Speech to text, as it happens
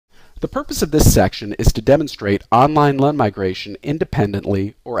The purpose of this section is to demonstrate online LUN migration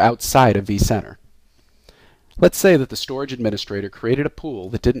independently or outside of vCenter. Let's say that the storage administrator created a pool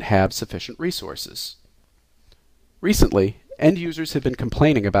that didn't have sufficient resources. Recently, end users have been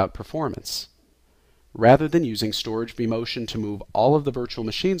complaining about performance. Rather than using storage vMotion to move all of the virtual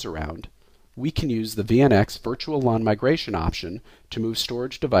machines around, we can use the VNX virtual LUN migration option to move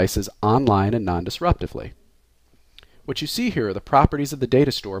storage devices online and non-disruptively. What you see here are the properties of the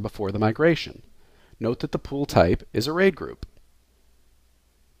data store before the migration. Note that the pool type is a RAID group,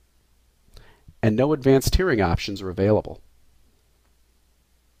 and no advanced tiering options are available.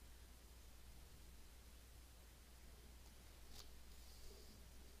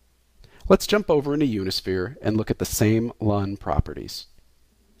 Let's jump over into Unisphere and look at the same LUN properties.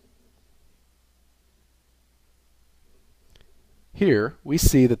 Here, we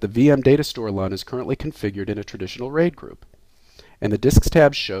see that the VM Data Store LUN is currently configured in a traditional RAID group, and the Disks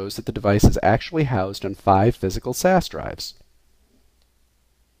tab shows that the device is actually housed on 5 physical SAS drives.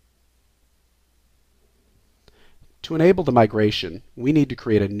 To enable the migration, we need to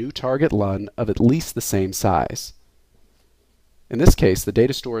create a new target LUN of at least the same size. In this case, the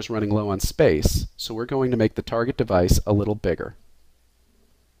data store is running low on space, so we're going to make the target device a little bigger.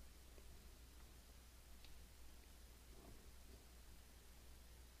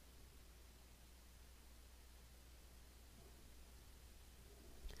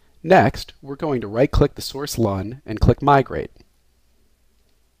 Next, we're going to right-click the source LUN and click Migrate.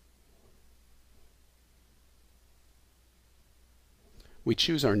 We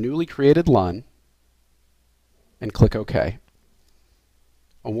choose our newly created LUN and click OK.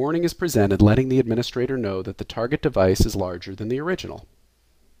 A warning is presented letting the administrator know that the target device is larger than the original.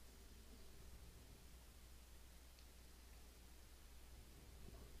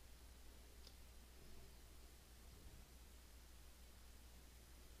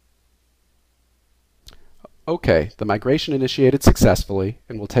 Okay, the migration initiated successfully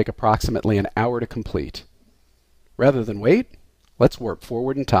and will take approximately an hour to complete. Rather than wait, let's warp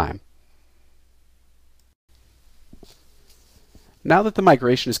forward in time. Now that the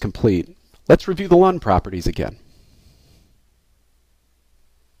migration is complete, let's review the LUN properties again.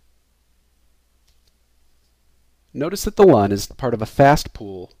 Notice that the LUN is part of a fast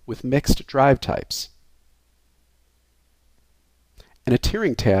pool with mixed drive types. And a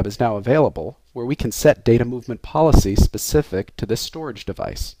tiering tab is now available where we can set data movement policy specific to this storage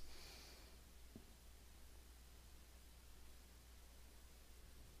device.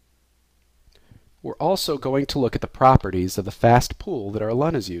 We're also going to look at the properties of the fast pool that our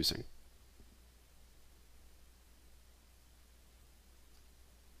LUN is using.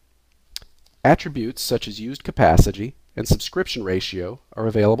 Attributes such as used capacity and subscription ratio are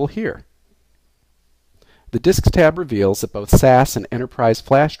available here. The Disks tab reveals that both SAS and enterprise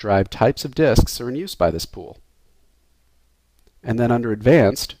flash drive types of disks are in use by this pool. And then under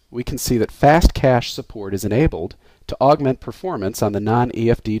Advanced, we can see that fast cache support is enabled to augment performance on the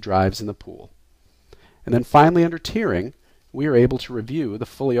non-EFD drives in the pool. And then finally under Tiering, we are able to review the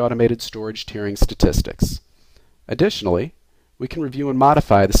fully automated storage tiering statistics. Additionally, we can review and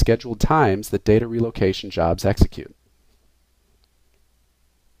modify the scheduled times that data relocation jobs execute.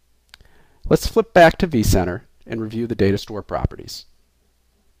 Let's flip back to vCenter and review the data store properties.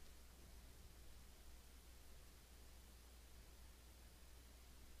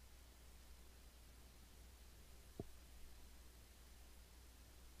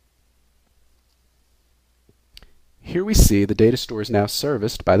 Here we see the data store is now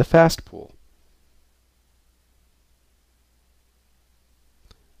serviced by the fast pool.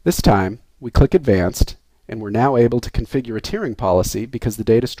 This time, we click Advanced, and we're now able to configure a tiering policy because the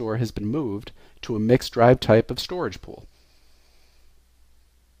data store has been moved to a mixed drive type of storage pool.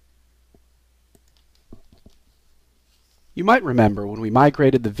 You might remember when we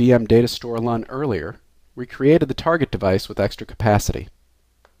migrated the VM Data Store LUN earlier, we created the target device with extra capacity.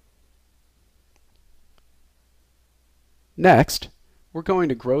 Next, we're going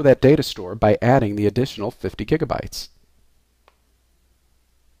to grow that data store by adding the additional 50 gigabytes.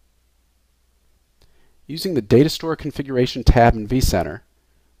 Using the Data Store Configuration tab in vCenter,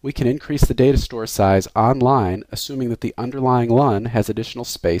 we can increase the data store size online, assuming that the underlying LUN has additional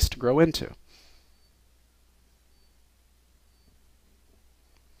space to grow into.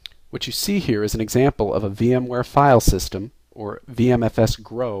 What you see here is an example of a VMware file system, or VMFS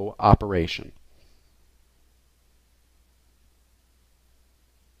grow operation.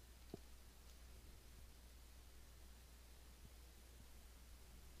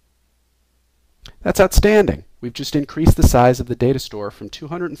 That's outstanding. We've just increased the size of the data store from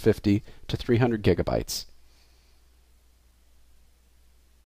 250 to 300 gigabytes.